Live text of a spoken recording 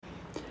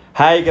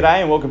Hey,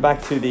 g'day, and welcome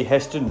back to the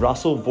Heston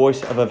Russell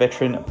Voice of a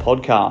Veteran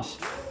podcast.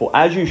 Well,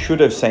 as you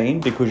should have seen,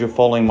 because you're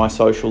following my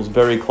socials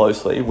very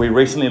closely, we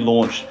recently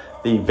launched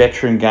the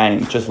Veteran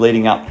Games just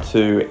leading up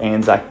to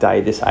Anzac Day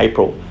this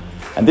April.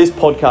 And this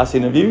podcast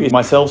interview is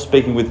myself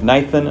speaking with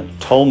Nathan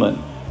Tolman,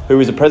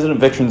 who is the president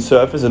of Veteran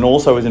Surfers and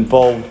also is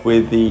involved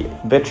with the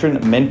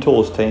Veteran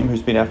Mentors team,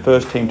 who's been our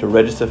first team to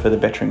register for the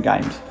Veteran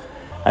Games.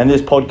 And in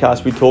this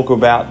podcast, we talk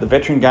about the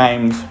Veteran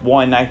Games,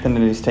 why Nathan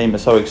and his team are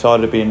so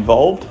excited to be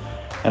involved,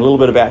 and a little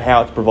bit about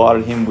how it's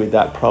provided him with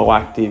that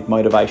proactive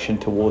motivation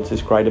towards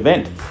this great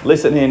event.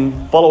 Listen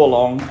in, follow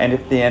along, and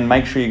at the end,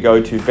 make sure you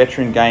go to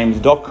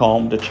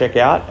veterangames.com to check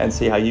out and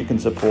see how you can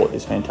support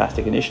this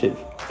fantastic initiative.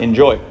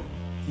 Enjoy.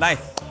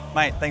 Nath,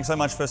 mate, thanks so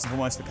much first and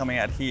foremost for coming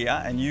out here,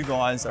 and you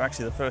guys are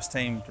actually the first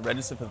team to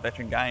register for the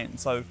Veteran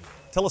Games. So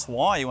tell us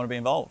why you want to be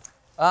involved.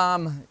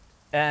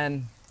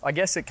 And I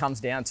guess it comes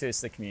down to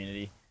it's the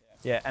community,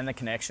 and the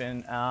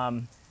connection.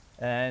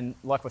 And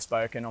like we've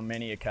spoken on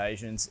many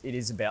occasions, it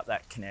is about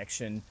that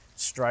connection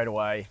straight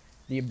away.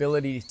 The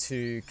ability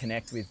to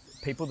connect with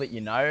people that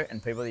you know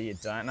and people that you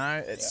don't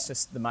know, it's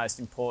just the most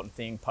important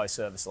thing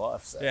post-service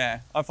life. So. Yeah,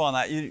 I find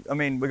that.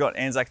 We've got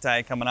Anzac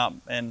Day coming up,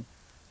 and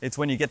it's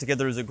when you get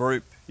together as a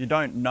group, you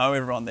don't know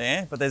everyone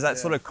there, but there's that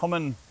sort of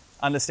common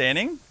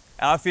understanding.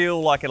 And I feel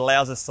like it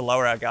allows us to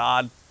lower our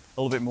guard a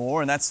little bit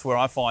more, and that's where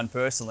I find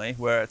personally,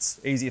 where it's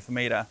easier for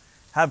me to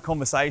have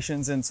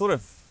conversations and sort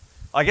of,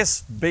 I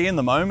guess, be in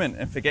the moment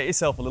and forget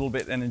yourself a little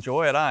bit and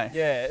enjoy it, eh?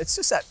 Yeah, it's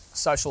just that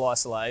social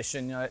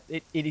isolation. You know,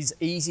 it is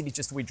easy to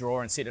just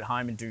withdraw and sit at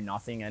home and do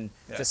nothing and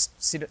just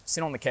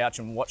sit on the couch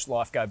and watch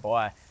life go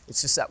by.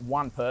 It's just that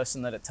one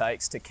person that it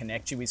takes to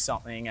connect you with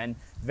something. And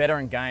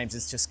Veteran Games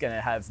is just going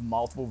to have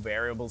multiple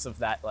variables of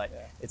that.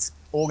 It's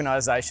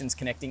organisations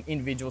connecting,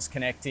 individuals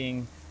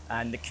connecting,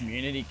 and the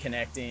community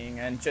connecting,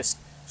 and just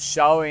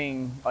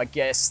showing, I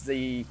guess,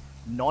 the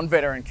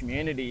non-veteran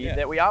community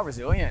that we are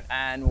resilient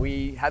and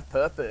we have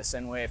purpose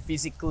and we're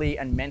physically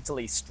and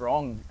mentally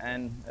strong,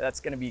 and that's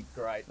going to be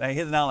great. They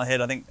hit the nail on the head.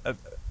 I think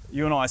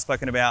you and I have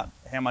spoken about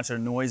how much it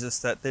annoys us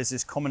that there's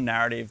this common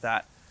narrative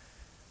that,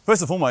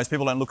 first and foremost,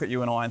 people don't look at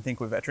you and I and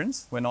think we're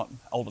veterans. We're not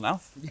old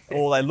enough.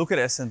 Or they look at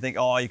us and think,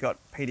 oh, you got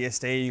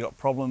PTSD, you got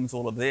problems,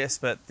 all of this.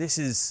 But this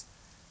is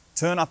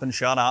turn up and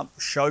shut up,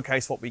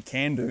 showcase what we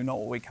can do, not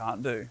what we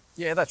can't do.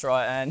 Yeah, that's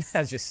right. And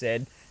as you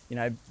said, you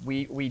know,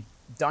 we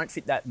don't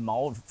fit that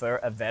mold for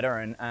a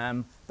veteran,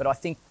 but I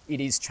think it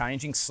is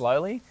changing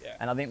slowly,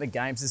 and I think the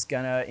Games is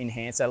going to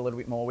enhance that a little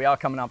bit more. We are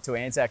coming up to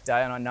Anzac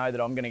Day, and I know that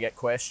I'm going to get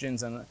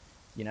questions, and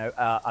you know,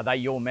 are they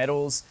your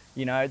medals?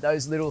 You know,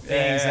 those little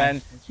things,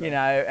 and you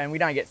know, and we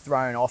don't get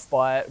thrown off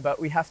by it, but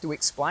we have to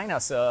explain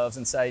ourselves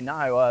and say, no,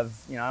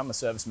 I'm a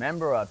service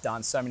member. I've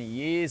done so many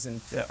years,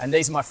 and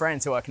these are my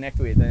friends who I connect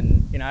with,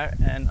 and you know,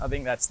 and I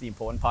think that's the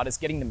important part is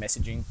getting the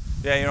messaging.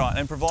 Yeah, you're right,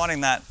 and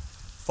providing that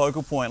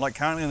focal point. Like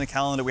currently in the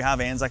calendar, we have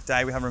Anzac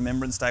Day, we have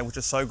Remembrance Day, which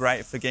is so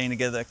great for getting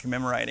together,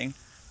 commemorating.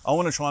 I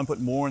want to try and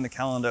put more in the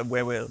calendar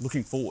where we're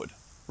looking forward,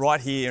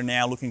 right here and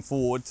now, looking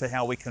forward to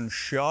how we can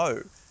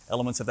show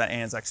elements of that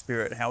Anzac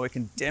spirit, how we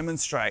can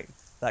demonstrate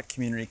that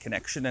community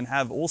connection, and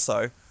have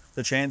also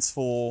the chance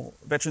for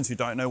veterans who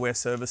don't know where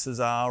services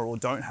are or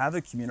don't have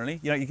a community.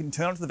 You know, you can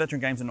turn up to the Veteran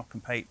Games and not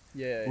compete.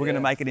 We're going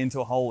to make it into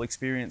a whole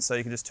experience, so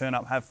you can just turn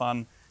up, have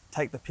fun,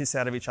 take the piss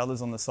out of each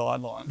other's on the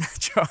sideline.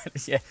 That's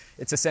right. Yeah,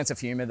 it's a sense of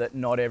humour that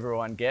not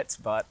everyone gets,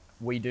 but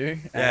we do,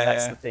 and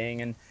that's the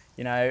thing. And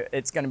you know,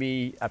 it's going to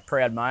be a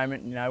proud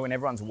moment. You know, when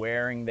everyone's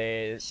wearing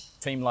their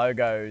team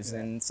logos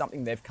and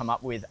something they've come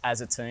up with as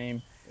a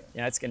team.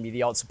 You know, it's going to be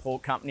the old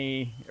support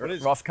company,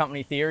 ROF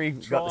company theory.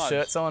 We've got the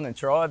shirts on, and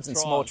tribes and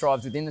small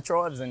tribes within the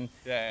tribes, and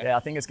I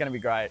think it's going to be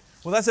great.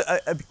 Well, that's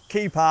a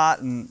key part,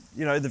 and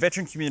you know, the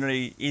veteran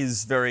community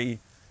is very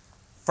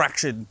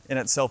fractured in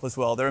itself as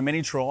well. There are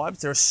many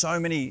tribes, there are so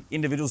many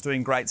individuals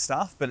doing great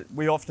stuff, but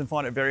we often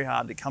find it very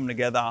hard to come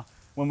together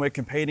when we're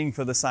competing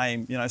for the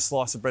same, you know,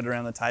 slice of bread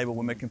around the table,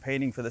 when we're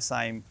competing for the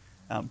same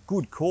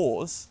good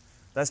cause.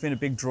 That's been a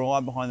big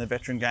drive behind the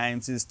Veteran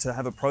Games, is to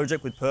have a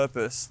project with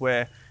purpose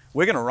where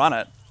we're going to run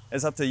it.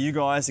 It's up to you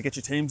guys to get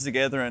your teams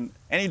together, and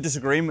any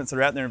disagreements that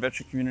are out there in the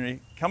veteran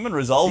community, come and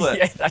resolve it.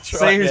 Yeah, that's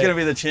right. See who's going to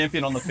be the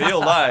champion on the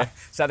field, eh?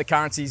 So the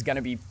currency is going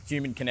to be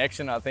human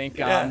connection, I think.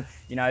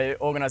 You know,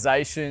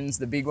 organisations,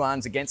 the big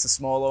ones against the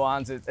smaller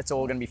ones, it's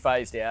all going to be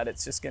phased out.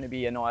 It's just going to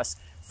be a nice,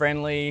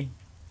 friendly,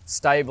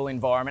 stable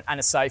environment and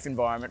a safe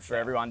environment for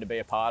everyone to be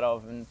a part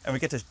of. And we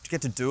get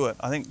to do it.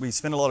 I think we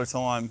spend a lot of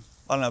time,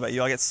 I don't know about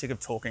you, I get sick of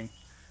talking.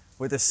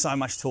 Where there's so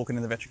much talking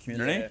in the veteran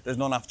community, there's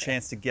not enough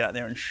chance to get out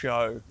there and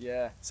show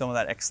some of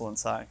that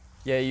excellence, eh?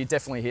 Yeah, you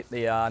definitely hit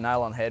the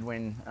nail on the head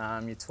when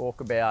you talk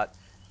about,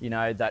 you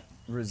know, that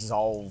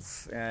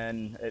resolve,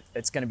 and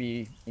it's going to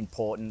be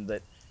important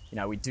that, you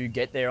know, we do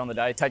get there on the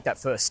day, take that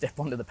first step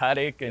onto the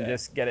paddock and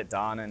just get it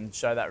done and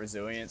show that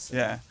resilience.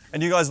 Yeah.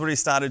 And you guys already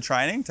started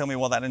training. Tell me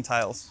what that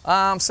entails.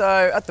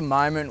 So at the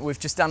moment, we've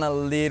just done a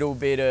little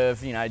bit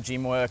of, you know,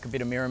 gym work, a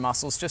bit of mirror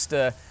muscles, just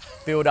to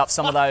build up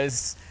some of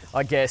those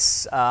I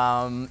guess,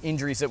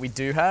 injuries that we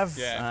do have,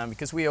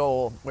 because we're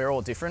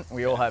all different.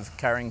 We all have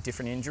carrying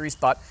different injuries,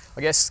 but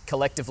I guess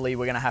collectively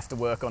we're going to have to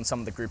work on some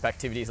of the group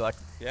activities like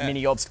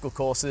mini obstacle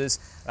courses,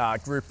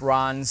 group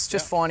runs,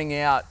 just finding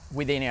out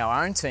within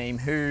our own team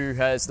who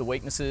has the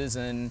weaknesses.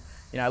 And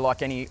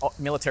like any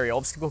military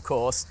obstacle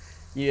course,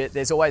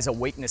 there's always a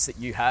weakness that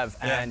you have,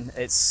 and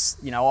it's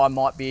I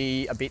might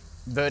be a bit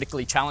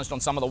vertically challenged on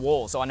some of the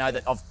walls. So I know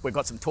that we've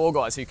got some tour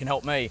guys who can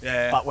help me,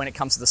 but when it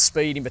comes to the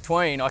speed in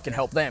between, I can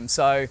help them.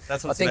 So I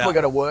think we've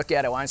got to work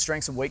out our own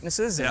strengths and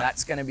weaknesses, and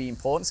that's going to be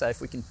important. So if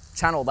we can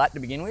channel that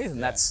to begin with,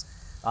 and that's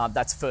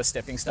the first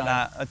stepping stone.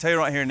 I tell you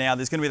right here and now,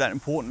 there's going to be that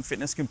important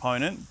fitness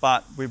component,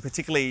 but we're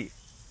particularly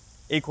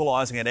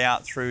equalising it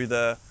out through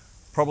the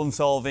problem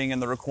solving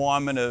and the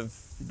requirement of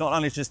not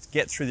only just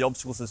get through the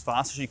obstacles as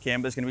fast as you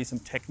can, but there's going to be some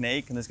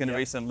technique and there's going to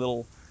be some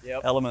little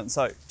elements.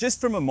 So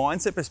just from a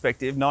mindset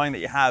perspective, knowing that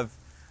you have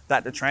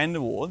that to train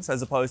towards,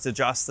 as opposed to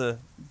just the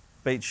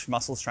beach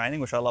muscles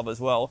training, which I love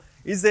as well,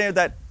 is there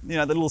that,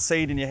 the little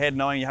seed in your head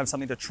knowing you have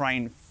something to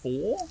train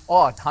for?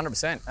 Oh,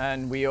 100%.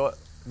 And we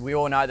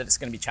all know that it's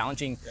going to be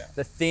challenging.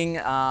 The thing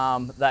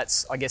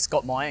that's, I guess,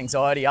 got my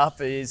anxiety up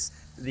is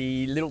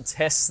the little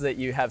tests that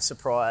you have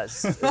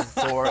surprised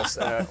for us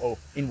or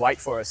in wait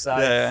for us.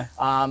 So,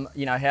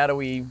 how do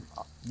we,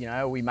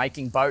 are we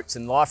making boats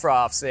and life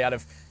rafts out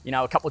of,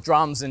 a couple of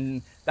drums?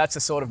 And that's the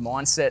sort of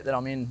mindset that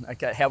I'm in.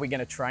 Okay, how are we going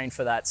to train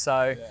for that?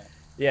 So,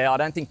 I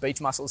don't think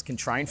beach muscles can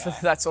train for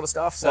that sort of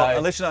stuff. So, well,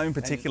 unless in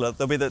particular,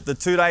 there'll be the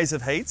 2 days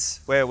of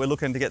heats where we're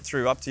looking to get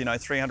through up to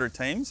 300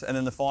 teams, and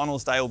then the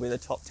finals day will be the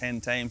top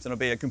 10 teams, and it'll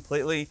be a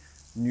completely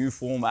new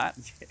format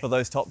for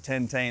those top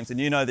 10 teams. And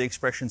the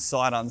expression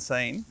sight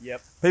unseen.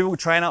 People will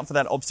train up for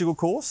that obstacle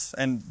course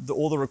and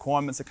all the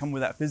requirements that come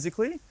with that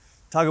physically.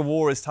 Tug of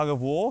war is tug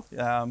of war,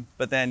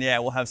 but then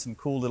we'll have some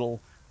cool little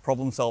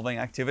problem solving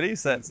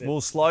activities that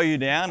will slow you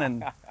down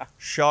and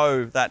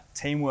show that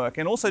teamwork,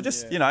 and also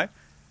just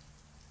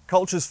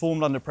cultures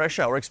formed under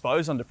pressure or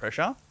exposed under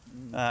pressure.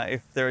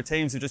 If there are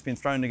teams who've just been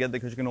thrown together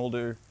because you can all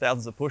do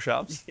thousands of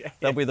push-ups,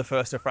 they'll be the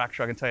first to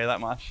fracture, I can tell you that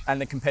much. And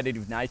the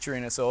competitive nature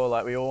in us all,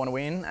 like we all want to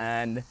win,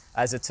 and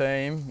as a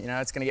team,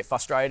 it's going to get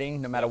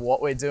frustrating no matter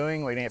what we're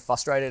doing. We're going to get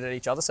frustrated at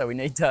each other, so we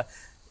need to,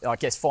 I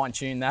guess,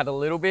 fine-tune that a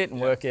little bit and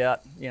work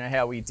out,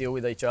 how we deal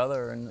with each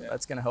other, and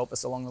that's going to help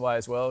us along the way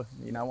as well.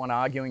 One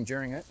arguing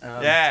during it.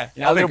 A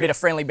little bit of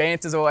friendly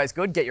banter is always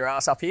good. Get your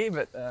ass up here,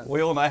 but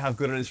we all know how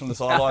good it is from the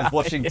sidelines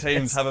watching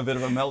teams have a bit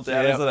of a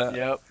meltdown, isn't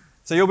it?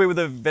 So you'll be with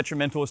the Veteran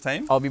Mentors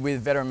team? I'll be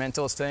with Veteran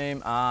Mentors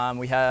team.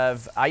 We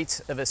have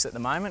 8 of us at the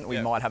moment.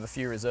 We might have a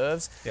few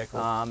reserves.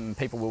 Cool.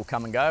 People will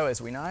come and go,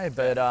 as we know.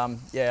 But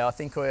I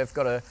think we've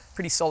got a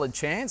pretty solid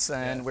chance,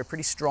 and we're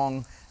pretty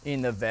strong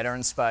in the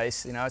veteran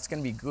space. It's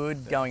going to be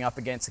good going up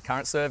against the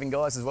current serving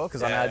guys as well,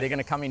 because I know they're going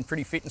to come in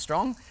pretty fit and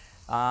strong.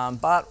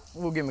 But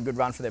we'll give them a good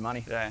run for their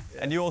money.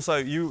 And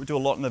you do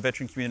a lot in the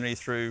veteran community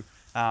through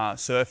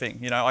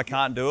surfing. I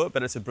can't do it,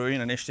 but it's a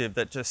brilliant initiative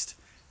that just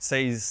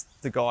sees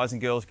the guys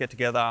and girls get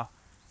together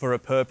for a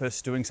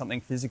purpose, doing something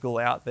physical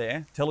out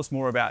there. Tell us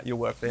more about your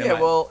work there, mate.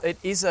 Well, it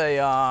is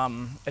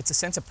it's a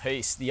sense of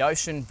peace. The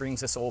ocean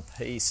brings us all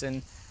peace,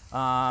 and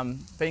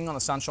being on the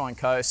Sunshine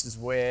Coast is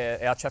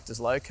where our chapter's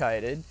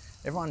located.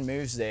 Everyone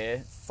moves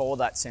there for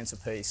that sense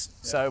of peace.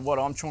 So what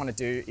I'm trying to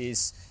do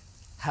is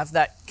have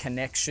that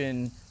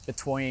connection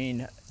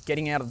between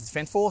getting out of the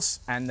Defence Force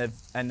and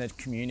the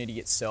community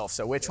itself.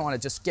 So we're trying to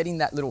just get in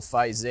that little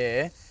phase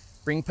there,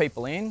 bring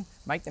people in,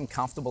 make them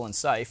comfortable and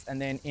safe,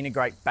 and then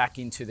integrate back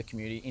into the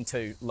community,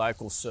 into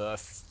local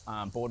surf,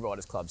 board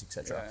riders clubs,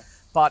 etc.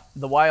 But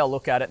the way I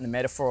look at it, and the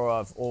metaphor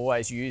I've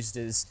always used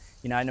is,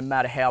 no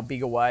matter how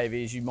big a wave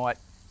is, you might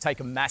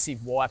take a massive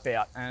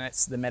wipeout, and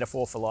it's the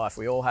metaphor for life.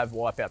 We all have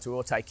wipeouts, we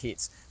all take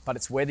hits, but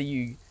it's whether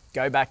you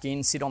go back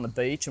in, sit on the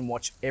beach and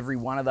watch every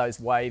one of those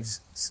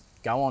waves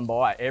go on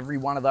by. Every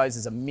one of those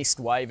is a missed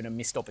wave and a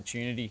missed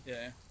opportunity.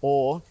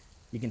 Or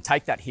you can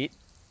take that hit,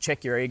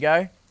 check your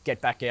ego, get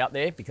back out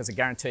there, because I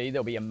guarantee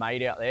there'll be a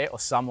mate out there or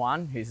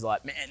someone who's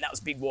like, man, that was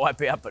a big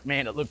wipeout, but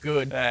man, it looked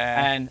good.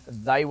 And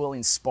they will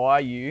inspire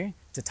you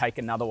to take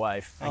another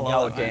wave and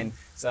go again. Man.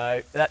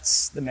 So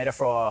that's the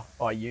metaphor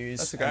I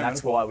use, and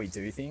that's why we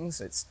do things.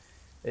 It's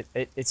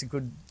a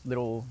good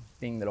little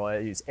thing that I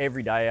use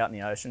every day out in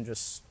the ocean,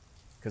 just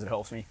because it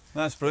helps me.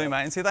 That's brilliant,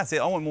 mate. And see, that's it.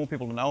 I want more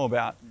people to know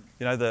about,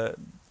 the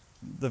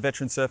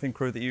veteran surfing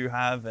crew that you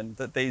have, and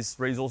that these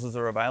resources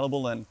are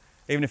available. And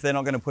even if they're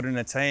not going to put in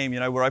a team,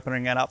 we're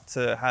opening it up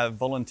to have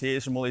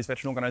volunteers from all these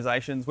veteran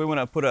organisations. We want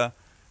to put a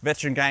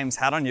Veteran Games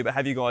hat on you, but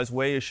have you guys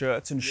wear your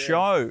shirts and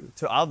show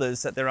to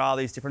others that there are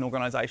these different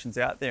organisations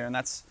out there. And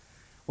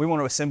we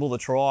want to assemble the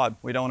tribe.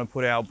 We don't want to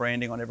put our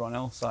branding on everyone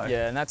else. So.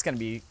 Yeah, and that's going to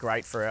be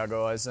great for our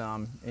guys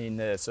in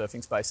the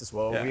surfing space as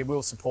well. We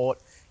will support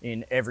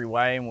in every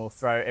way, and we'll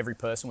throw every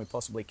person we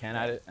possibly can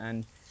at it.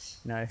 And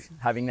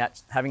having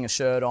a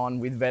shirt on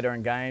with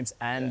Veteran Games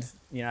and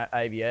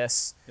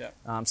AVS,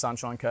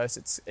 Sunshine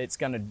Coast, it's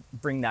going to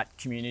bring that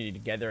community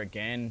together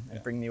again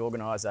and bring the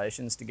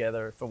organisations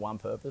together for one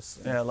purpose.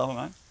 Yeah, I love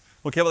it, mate.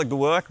 We'll keep up the good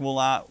work. We'll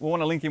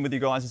want to link in with you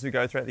guys as we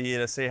go throughout the year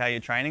to see how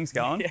your training's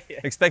going.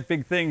 Expect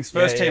big things.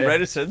 First team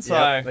registered,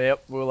 so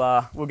yep.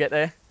 We'll get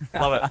there.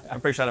 Love it. I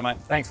appreciate it, mate.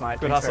 Thanks, mate.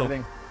 Good Thanks hustle. for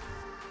everything.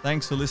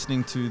 Thanks for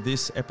listening to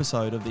this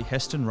episode of the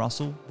Heston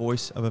Russell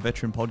Voice of a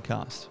Veteran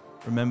podcast.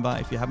 Remember,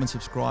 if you haven't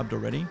subscribed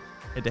already,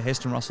 head to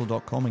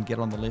hestonrussell.com and get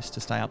on the list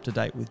to stay up to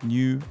date with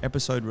new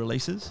episode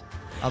releases,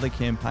 other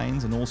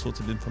campaigns, and all sorts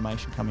of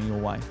information coming your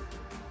way.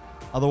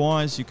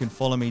 Otherwise, you can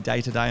follow me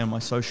day to day on my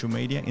social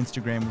media.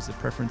 Instagram is the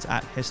preference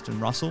at Heston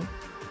Russell.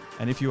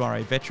 And if you are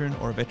a veteran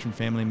or a veteran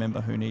family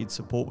member who needs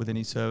support with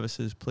any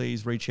services,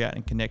 please reach out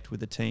and connect with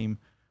the team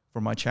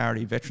from my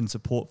charity Veteran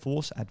Support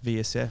Force at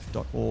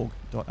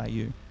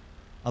vsf.org.au.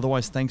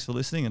 Otherwise, thanks for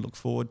listening and look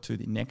forward to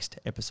the next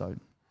episode.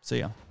 See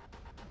ya.